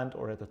client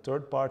or at a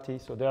third party.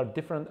 So there are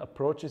different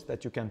approaches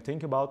that you can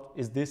think about.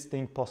 Is this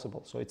thing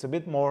possible? So it's a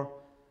bit more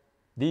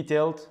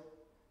detailed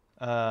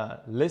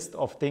list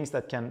of things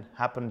that can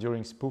happen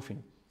during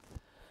spoofing.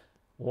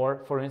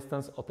 Or for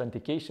instance,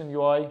 authentication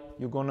UI,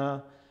 you're going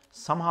to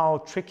somehow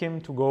trick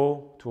him to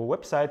go to a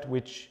website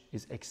which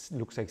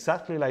looks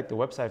exactly like the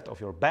website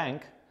of your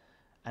bank,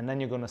 and then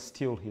you're going to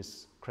steal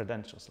his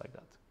credentials like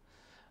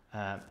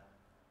that.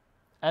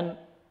 And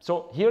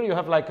so here you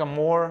have like a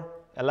more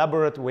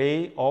elaborate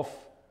way of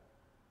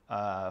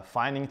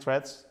finding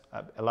threats,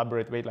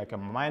 elaborate way like a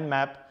mind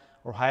map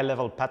or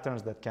high-level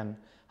patterns that can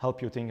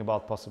help you think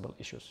about possible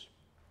issues.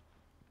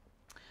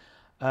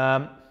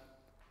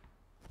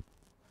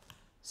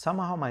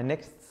 Somehow my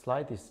next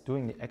slide is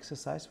doing the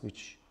exercise,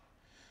 which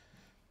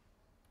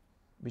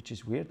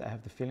is weird. I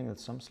have the feeling that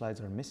some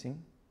slides are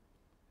missing.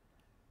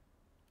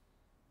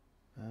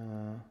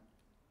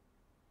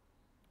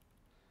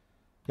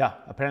 Yeah,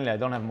 apparently I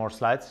don't have more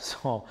slides.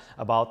 So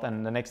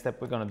and the next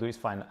step we're going to do is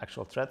find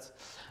actual threats.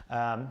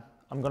 I'm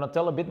going to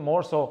tell a bit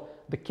more. So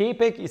the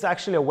Codific is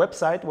actually a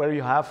website where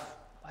you have,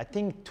 I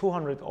think,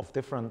 200 of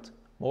different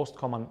most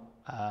common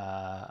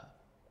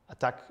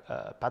attack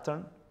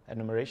pattern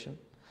enumeration.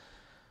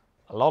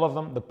 A lot of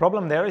them. The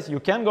problem there is you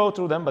can go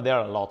through them, but there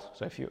are a lot.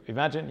 So if you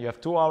imagine you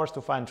have 2 hours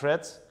to find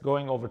threats,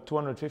 going over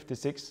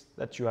 256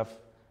 that you have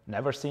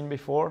never seen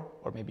before,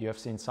 or maybe you have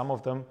seen some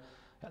of them,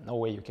 no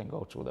way you can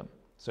go through them.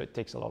 So it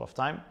takes a lot of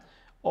time.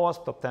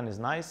 OWASP Top 10 is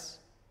nice,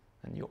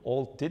 and you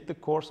all did the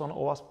course on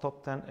OWASP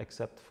Top 10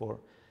 except for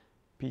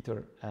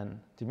Peter and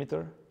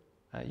Dimitar.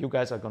 You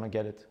guys are going to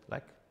get it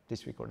like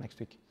this week or next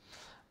week.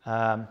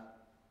 An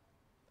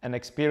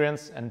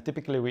experience, and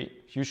typically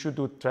you should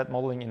do threat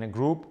modeling in a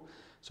group.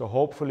 So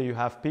hopefully you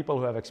have people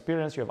who have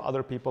experience, you have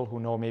other people who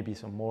know maybe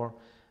some more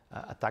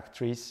attack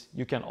trees.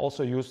 You can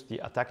also use the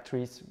attack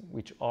trees,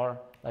 which are,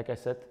 like I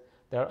said,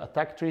 there are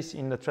attack trees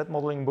in the threat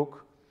modeling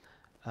book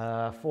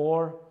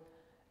for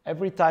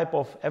every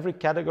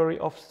category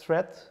of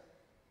threat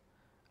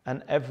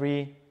and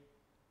every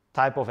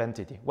type of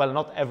entity. Well,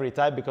 not every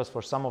type, because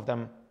for some of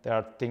them there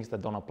are things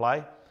that don't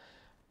apply.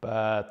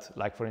 But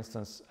like for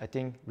instance, I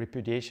think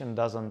repudiation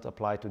doesn't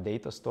apply to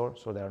data store,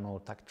 so there are no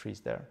attack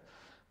trees there.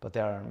 But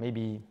there are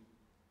maybe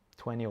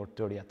 20 or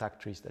 30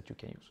 attack trees that you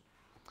can use.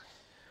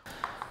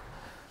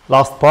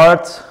 Last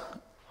part,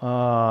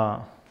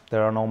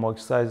 there are no more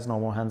exercises, no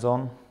more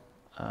hands-on.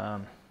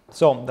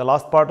 So the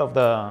last part of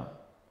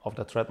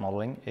the threat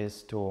modeling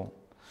is to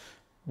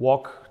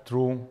walk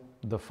through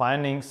the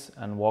findings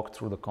and walk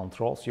through the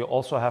controls. You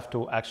also have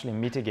to actually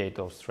mitigate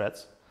those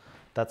threats.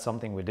 That's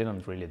something we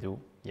didn't really do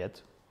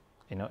yet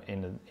in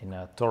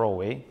a thorough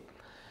way.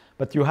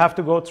 But you have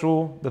to go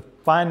through the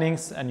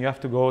findings and you have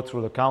to go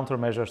through the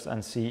countermeasures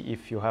and see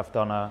if you have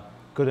done a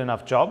good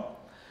enough job,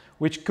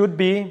 which could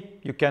be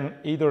you can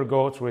either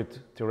go through it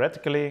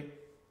theoretically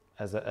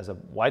as a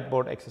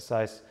whiteboard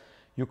exercise.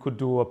 You could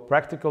do a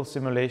practical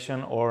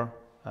simulation or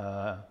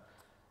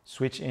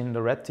switch in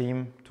the red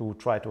team to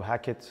try to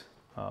hack it,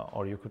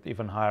 or you could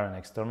even hire an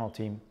external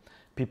team.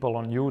 People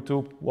on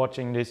YouTube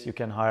watching this, you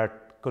can hire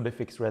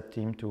Codific's red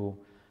team to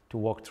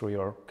walk through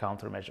your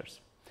countermeasures.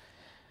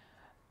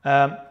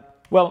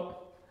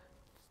 Well,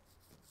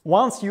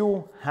 once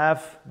you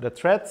have the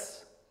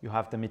threats, you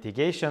have the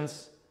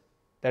mitigations,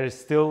 there is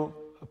still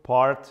a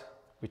part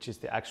which is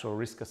the actual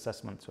risk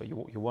assessment. So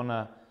you want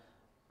to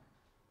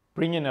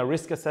bring in a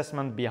risk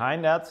assessment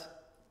behind that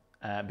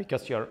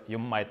because you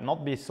might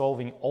not be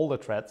solving all the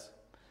threats.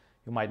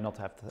 You might not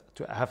have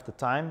to have the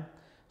time.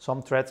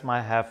 Some threats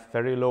might have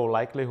very low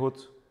likelihood.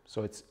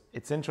 So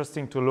it's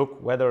interesting to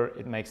look whether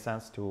it makes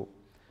sense to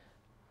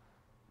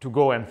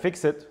go and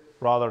fix it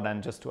rather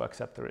than just to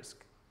accept the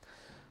risk.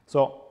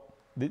 So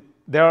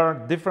there are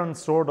different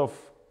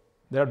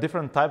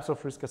types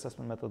of risk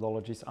assessment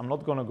methodologies. I'm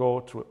not going to go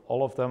through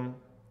all of them.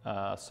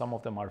 Some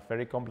of them are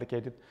very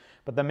complicated,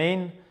 but the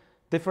main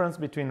difference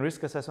between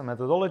risk assessment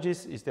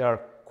methodologies is there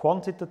are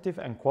quantitative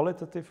and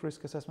qualitative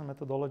risk assessment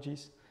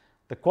methodologies.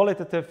 The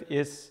qualitative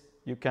is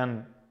you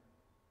can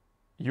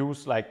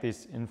use like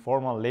these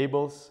informal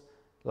labels,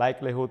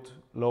 likelihood,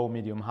 low,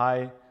 medium,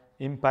 high,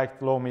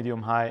 impact, low,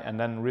 medium, high, and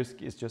then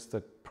risk is just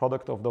a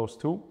product of those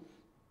two.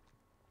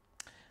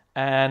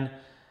 And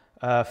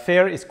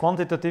FAIR is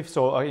quantitative,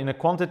 so in a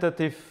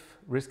quantitative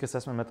risk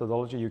assessment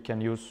methodology you can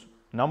use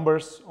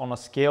numbers on a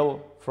scale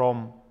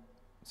from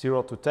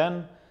 0 to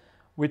 10,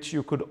 which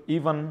you could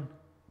even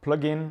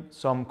plug in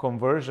some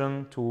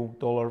conversion to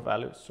dollar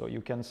values. So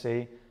you can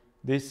say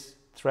this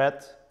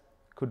threat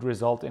could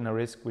result in a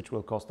risk which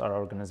will cost our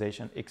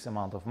organization X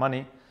amount of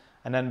money.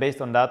 And then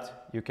based on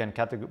that, you can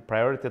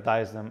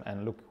prioritize them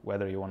and look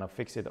whether you want to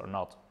fix it or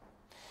not.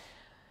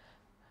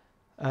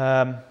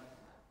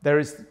 There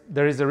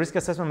is a risk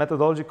assessment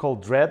methodology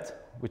called DREAD,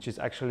 which is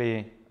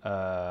actually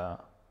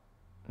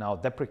now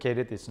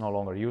deprecated. It's no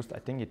longer used. I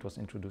think it was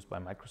introduced by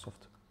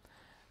Microsoft.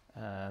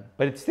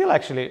 But it's still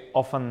actually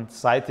often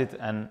cited,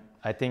 and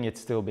I think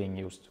it's still being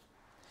used.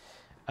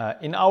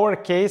 In our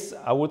case,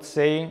 I would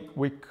say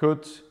we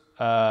could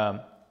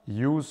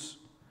use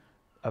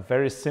a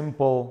very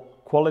simple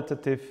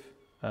qualitative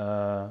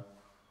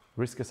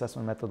risk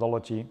assessment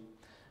methodology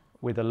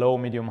with a low,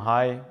 medium,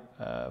 high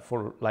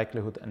for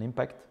likelihood and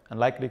impact. And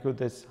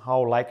likelihood is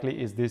how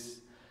likely is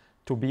this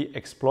to be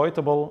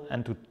exploitable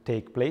and to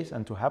take place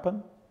and to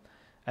happen.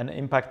 And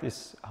impact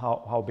is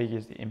how big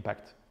is the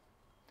impact.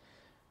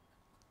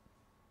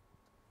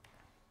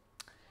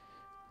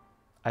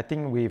 I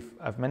think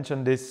I've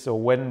mentioned this. So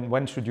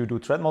when should you do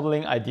threat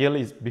modeling?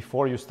 Ideally is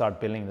before you start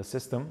building the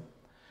system,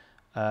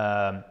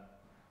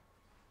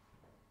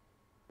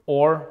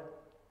 or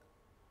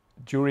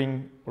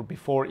during or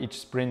before each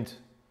sprint.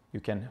 You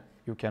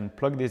can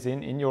plug this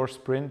in your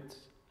sprint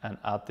and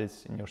add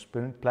this in your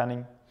sprint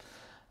planning,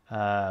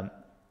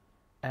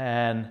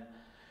 and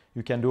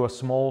you can do a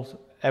small.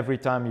 Every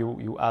time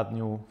you add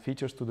new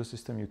features to the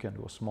system, you can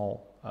do a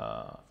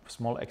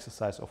small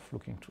exercise of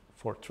looking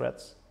for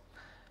threats.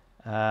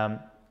 You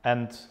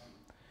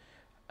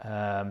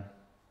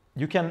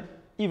can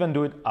even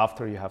do it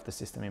after you have the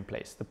system in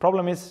place. The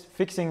problem is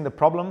fixing the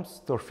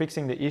problems or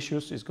fixing the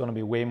issues is going to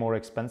be way more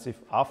expensive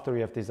after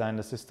you have designed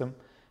the system,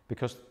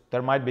 because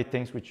there might be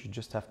things which you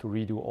just have to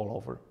redo all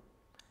over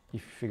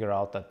if you figure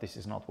out that this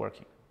is not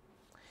working.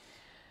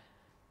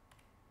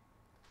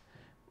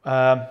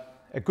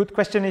 A good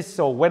question is,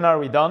 so when are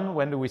we done?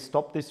 When do we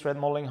stop this threat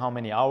modeling? How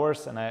many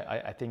hours? And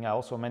I think I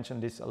also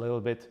mentioned this a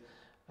little bit.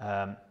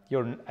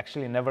 You're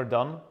actually never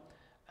done,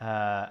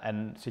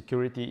 and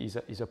security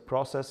is a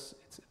process.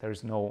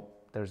 There's no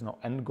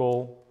end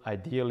goal.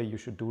 Ideally, you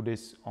should do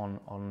this on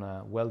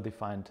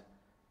well-defined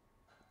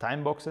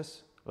time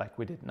boxes, like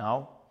we did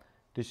now.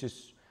 This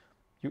is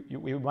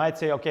you might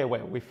say, okay,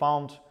 well, we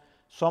found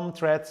some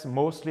threats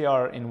mostly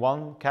are in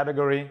one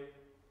category.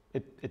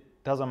 It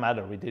doesn't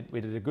matter. We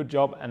did a good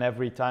job, and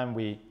every time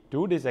we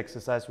do this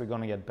exercise, we're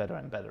going to get better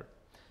and better.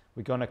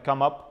 We're going to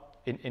come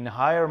up in a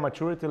higher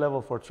maturity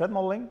level for threat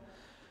modeling.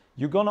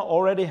 You're going to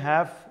already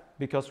have,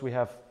 because we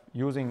have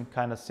using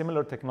kind of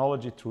similar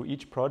technology through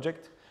each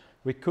project,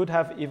 we could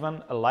have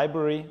even a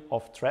library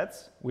of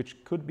threats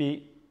which could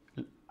be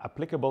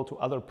applicable to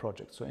other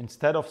projects. So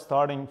instead of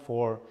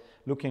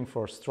looking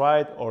for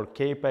Stride or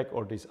KPEC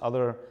or these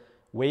other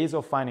ways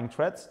of finding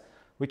threats,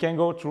 we can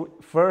go through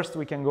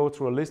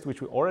a list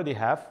which we already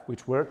have,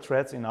 which were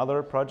threats in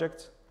other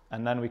projects,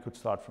 and then we could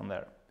start from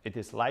there. It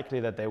is likely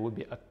that they would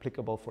be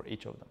applicable for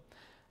each of them.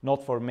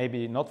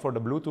 Maybe not for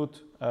the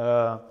Bluetooth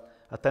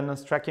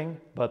attendance tracking,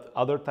 but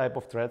other type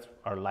of threats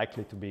are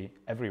likely to be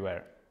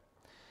everywhere.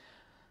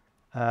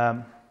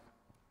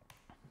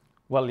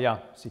 Well, yeah,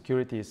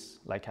 security is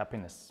like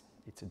happiness.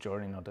 It's a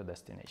journey, not a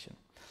destination.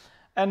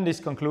 And this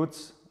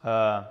concludes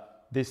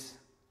this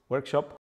workshop.